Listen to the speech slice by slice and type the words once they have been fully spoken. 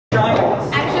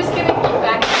I'm just gonna keep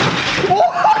back.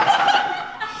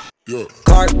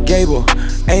 Clark Gable,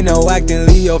 ain't no acting,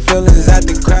 leave your feelings at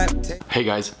the crap. Hey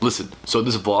guys, listen, so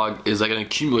this vlog is like an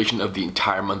accumulation of the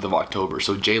entire month of October.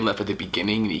 So Jay left at the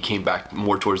beginning and he came back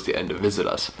more towards the end to visit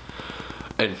us.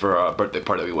 And for our birthday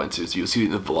party that we went to, so you'll see it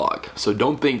in the vlog. So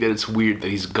don't think that it's weird that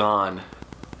he's gone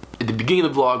at the beginning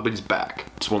of the vlog, but he's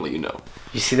back. Just wanna let you know.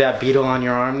 You see that beetle on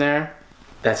your arm there?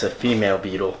 That's a female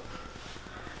beetle.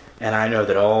 And I know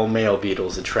that all male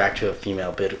beetles attract to a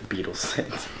female beetle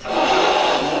scent.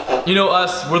 You know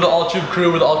us, we're the All Tube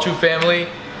crew, we're the All Tube family.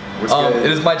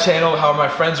 It is my channel, however my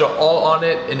friends are all on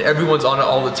it and everyone's on it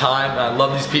all the time. And I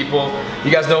love these people.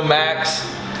 You guys know Max,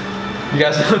 you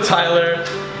guys know Tyler.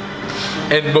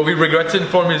 And what we regret to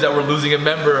inform you is that we're losing a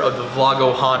member of the Vlog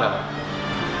Ohana.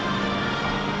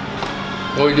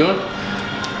 What are we doing?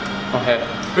 Okay.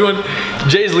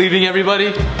 Jay's leaving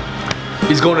everybody.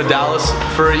 He's going to Dallas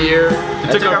for a year. He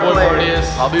took our boy Martius.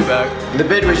 I'll be back. The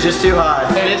bid was just too high.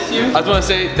 I miss you. I just want to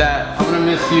say that I'm gonna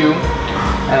miss you,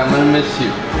 and I'm gonna miss you.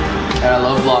 And I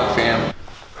love Vlog fam.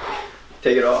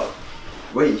 Take it off.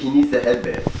 Wait, he needs the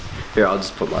headband. Here, I'll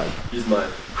just put mine. Use mine.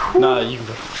 Nah, you can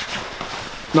go.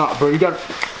 Nah, bro, you got.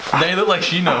 They look like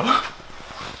Shino.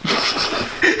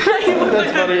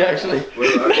 That's funny, actually.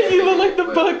 You look like the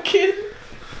bug kid.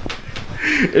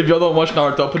 If y'all don't watch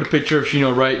Naruto, I'll put a picture of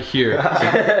Shino right here.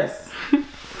 Yes.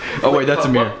 Oh wait, that's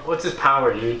Amir. What's his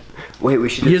power, dude? Wait, we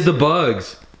should. He has the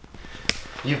bugs.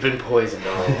 You've been poisoned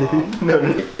all along. No,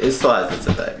 it still has its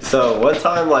effect. So one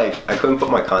time, like, I couldn't put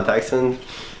my contacts in.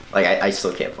 Like, I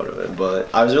still can't put them in, but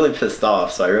I was really pissed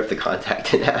off, so I ripped the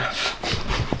contact in half.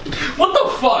 What the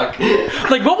fuck?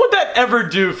 Like, what would that ever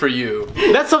do for you?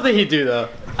 That's something he'd do, though.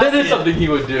 That is something he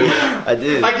would do. I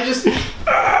did. I could just.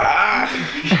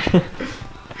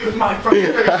 My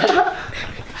brother.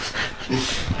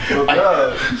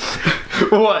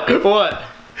 What?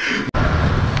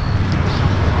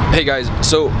 Hey guys,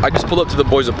 so I just pulled up to the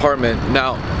boys' apartment.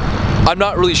 Now, I'm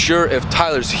not really sure if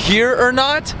Tyler's here or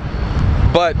not,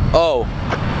 but oh,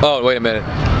 wait a minute.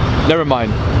 Never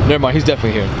mind, he's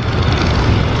definitely here.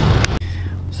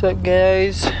 What's up,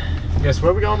 guys? Guess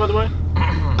where are we going, by the way?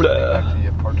 Blah.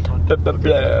 Blah,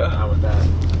 blah.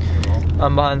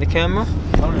 I'm behind the camera.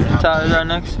 Tyler's right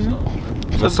next to me.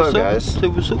 What's up, guys?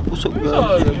 What's up,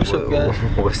 guys? What's up, guys?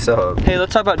 What's up? Hey,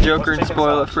 let's talk about Joker and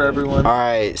spoil it for everyone.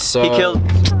 Alright, so... He killed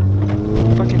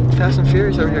fucking Fast and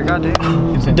Furious over here,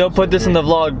 goddamn. Don't put this in the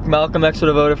vlog. Malcolm X would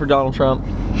have voted for Donald Trump.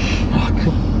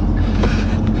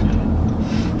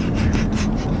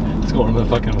 It's going in the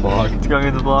fucking vlog. It's going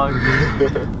in the vlog.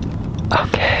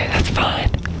 Okay, that's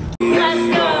fine.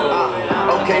 Let's go!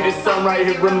 Okay, this song right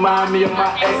here remind me of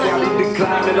my ex. I be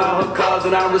declining all her calls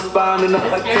and I'm responding to her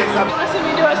texts. Listen,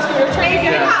 we do a scooter train.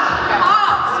 Get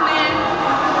hops, man.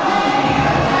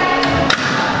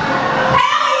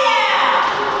 Hell yeah!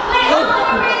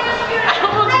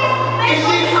 Is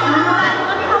she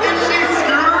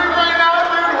scootering right now,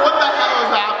 dude? What the hell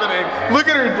is happening? Look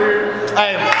at her, dude.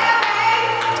 Hey,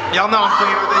 y'all know I'm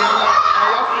playing with it.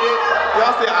 Y'all see it?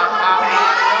 Y'all see it? Y'all see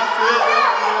it?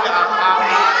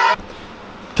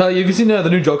 Tyler, have you seen the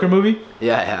new Joker movie?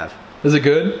 Yeah, I have. Is it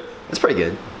good? It's pretty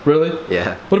good. Really?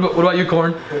 Yeah. What about you,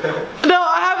 Corn? No,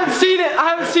 I haven't seen it.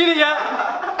 I haven't seen it yet.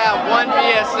 I have one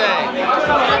PSA.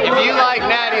 If you like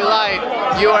Natty Light,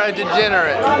 you are a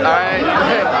degenerate, alright?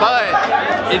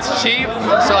 But it's cheap,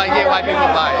 so I get why people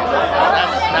buy it.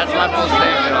 That's my full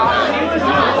statement on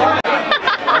that.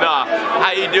 Nah,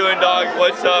 how you doing, dog?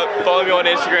 What's up? Follow me on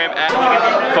Instagram at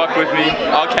fuck with me.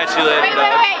 I'll catch you later, dog.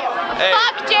 Wait. Hey.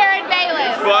 Fuck Jared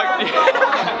Bayless. Fuck.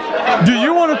 Do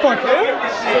you want to fuck him?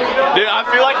 Dude, I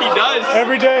feel like he does.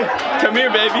 Every day. Come here,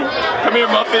 baby. Come here,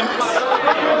 muffin.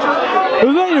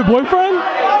 Is that your boyfriend?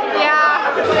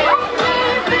 Yeah.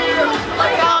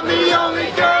 I'm the only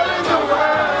girl in the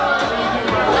world.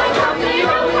 I'm the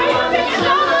only one that you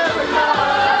ever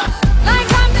love. Like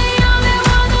I'm the only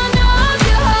one who knows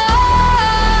your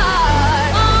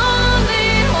heart.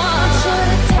 Only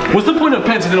one. What's the point of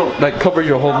pants if they don't like cover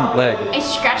your whole leg? I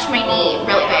scratched my knee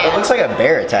really bad. It looks like a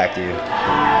bear attacked you.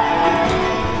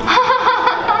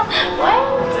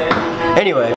 What? Anyway.